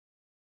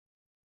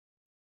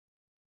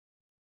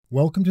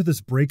Welcome to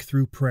this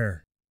breakthrough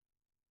prayer.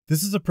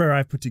 This is a prayer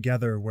I've put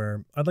together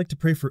where I'd like to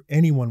pray for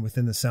anyone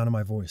within the sound of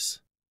my voice.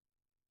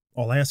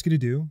 All I ask you to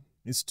do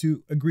is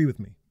to agree with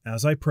me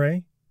as I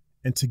pray,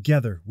 and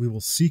together we will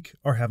seek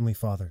our Heavenly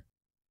Father.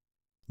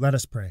 Let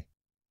us pray.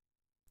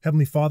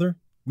 Heavenly Father,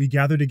 we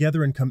gather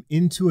together and come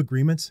into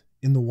agreement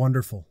in the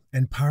wonderful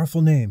and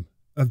powerful name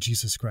of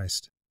Jesus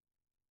Christ.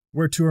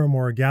 Where two or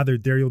more are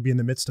gathered, there you'll be in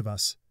the midst of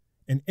us,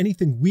 and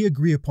anything we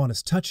agree upon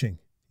as touching,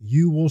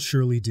 you will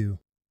surely do.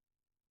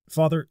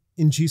 Father,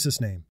 in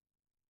Jesus' name,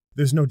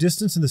 there's no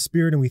distance in the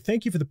Spirit, and we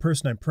thank you for the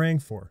person I'm praying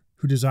for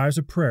who desires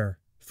a prayer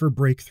for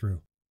breakthrough.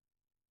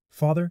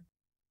 Father,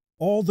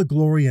 all the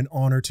glory and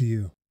honor to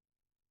you.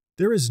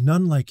 There is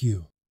none like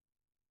you.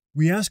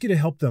 We ask you to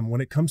help them when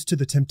it comes to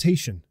the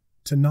temptation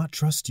to not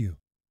trust you.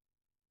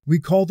 We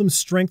call them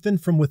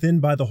strengthened from within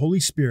by the Holy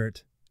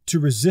Spirit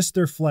to resist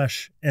their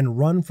flesh and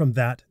run from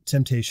that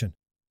temptation.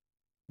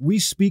 We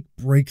speak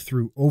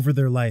breakthrough over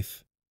their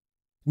life.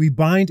 We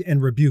bind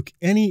and rebuke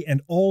any and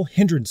all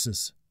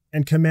hindrances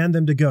and command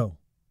them to go,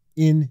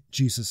 in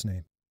Jesus'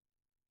 name.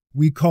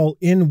 We call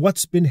in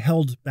what's been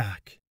held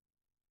back.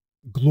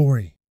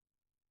 Glory.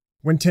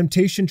 When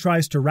temptation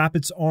tries to wrap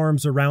its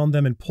arms around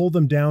them and pull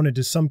them down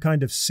into some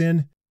kind of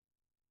sin,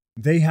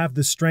 they have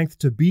the strength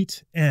to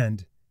beat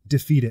and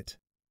defeat it.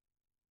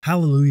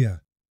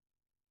 Hallelujah.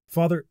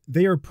 Father,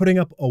 they are putting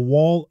up a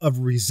wall of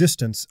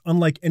resistance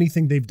unlike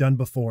anything they've done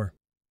before.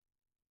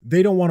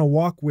 They don't want to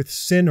walk with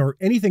sin or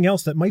anything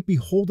else that might be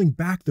holding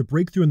back the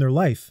breakthrough in their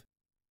life,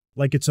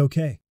 like it's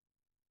okay.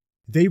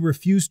 They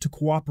refuse to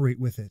cooperate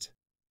with it.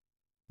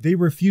 They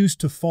refuse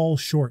to fall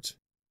short.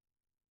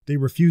 They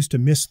refuse to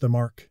miss the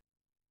mark.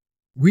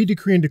 We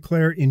decree and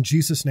declare in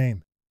Jesus'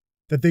 name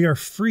that they are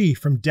free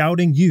from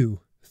doubting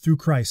you through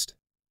Christ.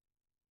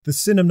 The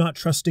sin of not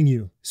trusting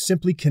you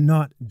simply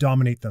cannot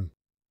dominate them.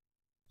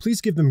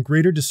 Please give them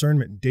greater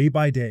discernment day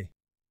by day,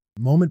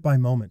 moment by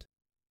moment,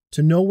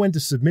 to know when to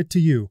submit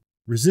to you,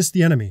 resist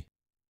the enemy,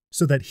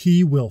 so that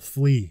he will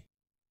flee.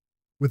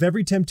 With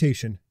every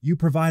temptation, you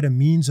provide a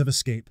means of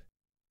escape.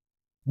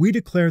 We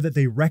declare that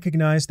they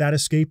recognize that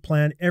escape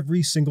plan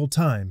every single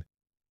time,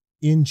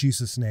 in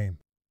Jesus' name.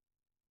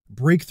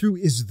 Breakthrough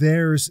is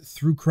theirs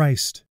through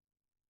Christ.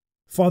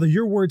 Father,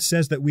 your word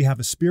says that we have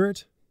a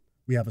spirit,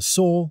 we have a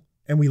soul,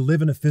 and we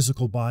live in a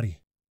physical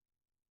body.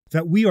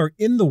 That we are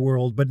in the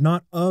world, but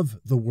not of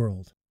the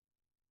world.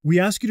 We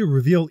ask you to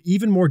reveal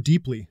even more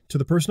deeply to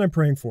the person I'm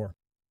praying for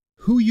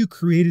who you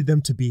created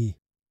them to be.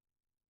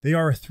 They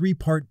are a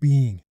three-part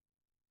being.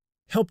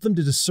 Help them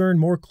to discern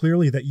more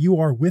clearly that you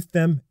are with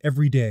them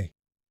every day.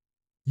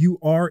 You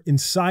are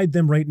inside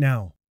them right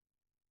now.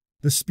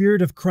 The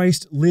Spirit of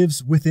Christ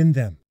lives within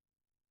them.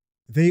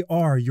 They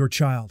are your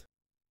child.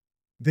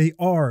 They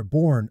are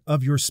born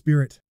of your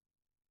Spirit.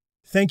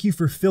 Thank you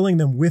for filling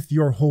them with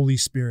your Holy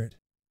Spirit.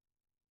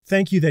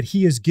 Thank you that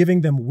He is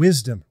giving them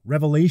wisdom,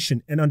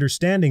 revelation, and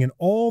understanding in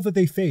all that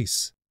they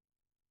face.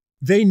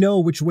 They know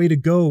which way to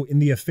go in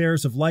the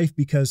affairs of life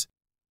because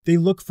they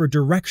look for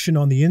direction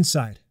on the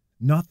inside,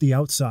 not the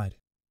outside.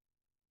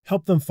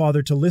 Help them,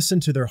 Father, to listen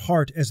to their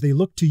heart as they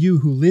look to you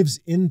who lives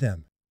in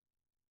them.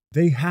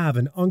 They have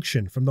an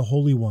unction from the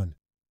Holy One.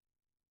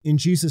 In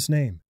Jesus'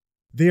 name,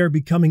 they are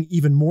becoming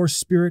even more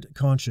Spirit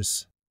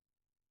conscious.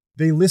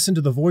 They listen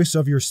to the voice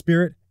of your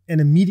Spirit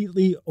and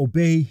immediately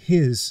obey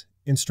His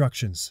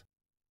instructions.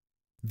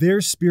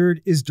 Their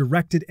spirit is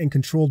directed and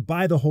controlled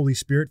by the Holy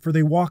Spirit, for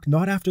they walk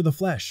not after the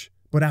flesh,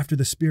 but after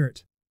the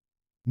Spirit.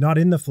 Not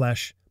in the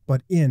flesh,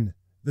 but in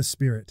the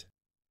Spirit.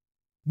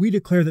 We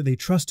declare that they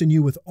trust in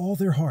you with all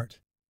their heart,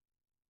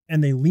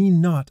 and they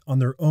lean not on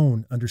their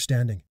own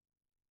understanding.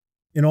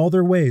 In all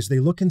their ways, they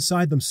look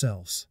inside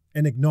themselves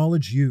and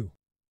acknowledge you.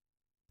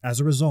 As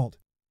a result,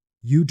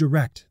 you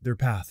direct their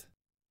path.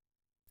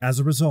 As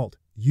a result,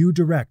 you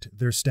direct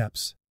their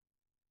steps.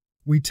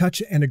 We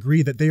touch and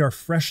agree that they are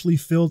freshly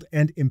filled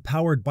and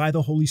empowered by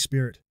the Holy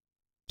Spirit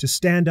to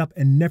stand up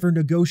and never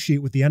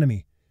negotiate with the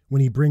enemy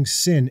when he brings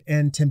sin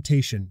and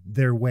temptation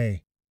their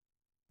way.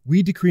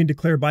 We decree and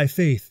declare by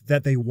faith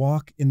that they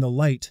walk in the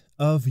light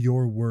of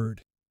your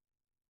word.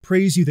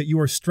 Praise you that you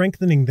are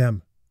strengthening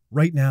them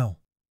right now.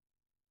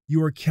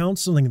 You are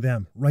counseling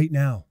them right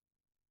now.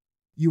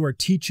 You are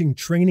teaching,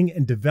 training,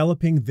 and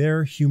developing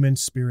their human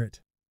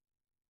spirit.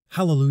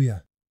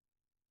 Hallelujah.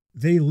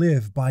 They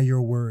live by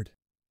your word.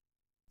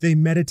 They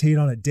meditate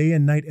on it day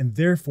and night, and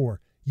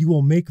therefore you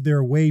will make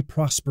their way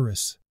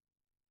prosperous.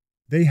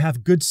 They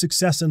have good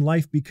success in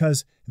life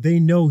because they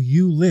know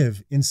you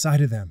live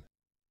inside of them.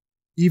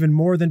 Even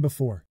more than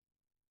before,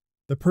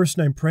 the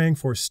person I'm praying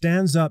for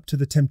stands up to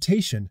the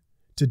temptation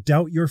to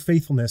doubt your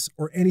faithfulness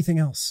or anything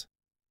else.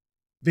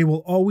 They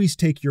will always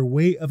take your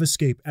way of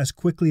escape as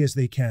quickly as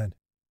they can.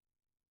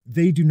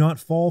 They do not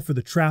fall for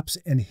the traps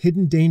and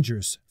hidden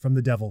dangers from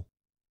the devil.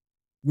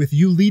 With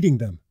you leading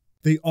them,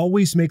 they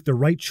always make the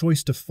right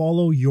choice to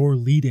follow your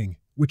leading,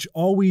 which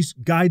always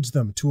guides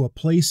them to a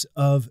place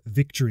of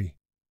victory.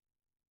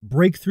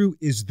 Breakthrough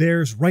is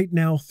theirs right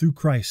now through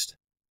Christ.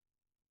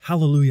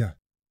 Hallelujah.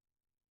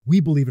 We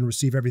believe and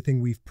receive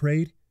everything we've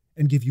prayed,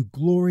 and give you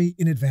glory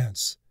in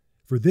advance,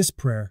 for this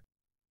prayer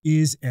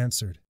is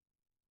answered.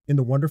 In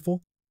the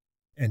wonderful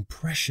and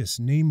precious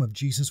name of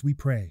Jesus we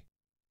pray.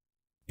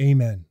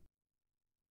 Amen.